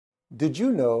Did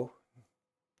you know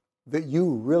that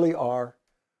you really are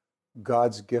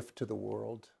God's gift to the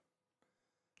world?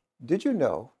 Did you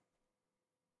know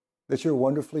that you're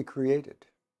wonderfully created,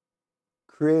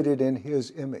 created in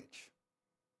His image?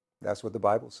 That's what the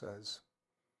Bible says.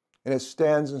 And it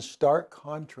stands in stark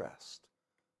contrast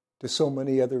to so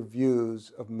many other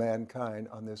views of mankind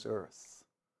on this earth.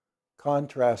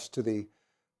 Contrast to the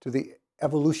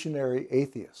evolutionary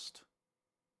atheist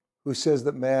who says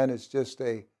that man is just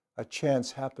a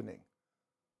chance happening,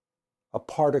 a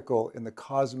particle in the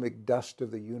cosmic dust of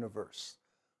the universe,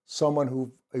 someone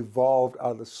who evolved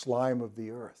out of the slime of the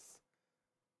earth.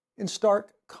 In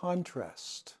stark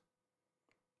contrast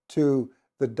to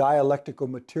the dialectical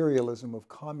materialism of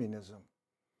communism,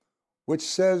 which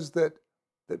says that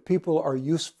people are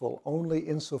useful only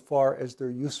insofar as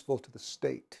they're useful to the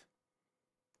state.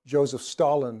 Joseph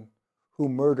Stalin, who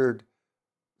murdered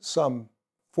some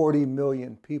 40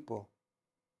 million people,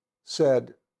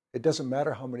 said, "It doesn't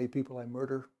matter how many people I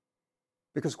murder,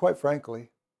 because quite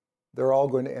frankly, they're all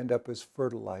going to end up as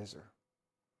fertilizer,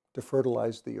 to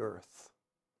fertilize the earth."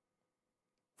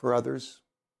 For others,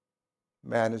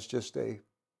 man is just a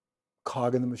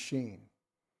cog in the machine,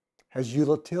 has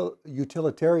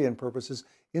utilitarian purposes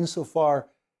insofar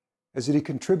as that he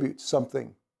contributes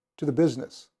something to the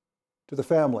business, to the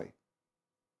family,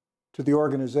 to the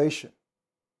organization,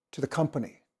 to the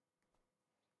company.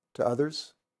 To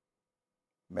others,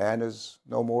 man is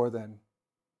no more than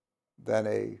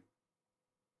a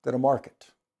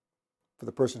market for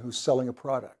the person who's selling a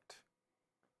product,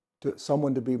 to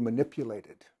someone to be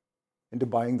manipulated into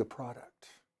buying the product.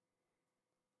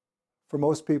 For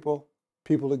most people,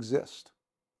 people exist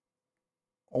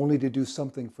only to do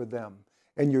something for them,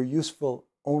 and you're useful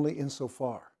only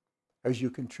insofar as you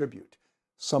contribute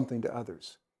something to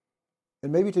others.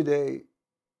 And maybe today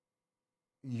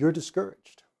you're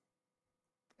discouraged,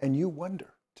 and you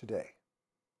wonder today,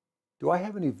 do I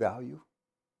have any value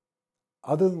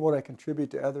other than what I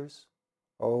contribute to others?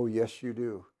 Oh, yes, you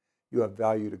do. You have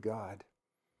value to God.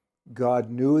 God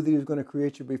knew that He was going to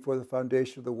create you before the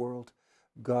foundation of the world.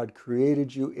 God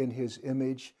created you in His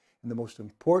image. And the most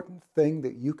important thing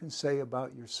that you can say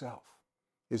about yourself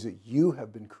is that you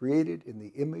have been created in the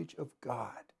image of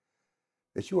God,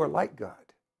 that you are like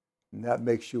God. And that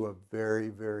makes you a very,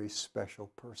 very special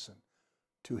person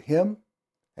to Him,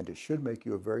 and it should make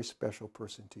you a very special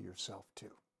person to yourself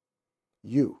too.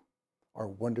 You are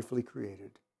wonderfully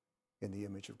created in the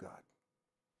image of God.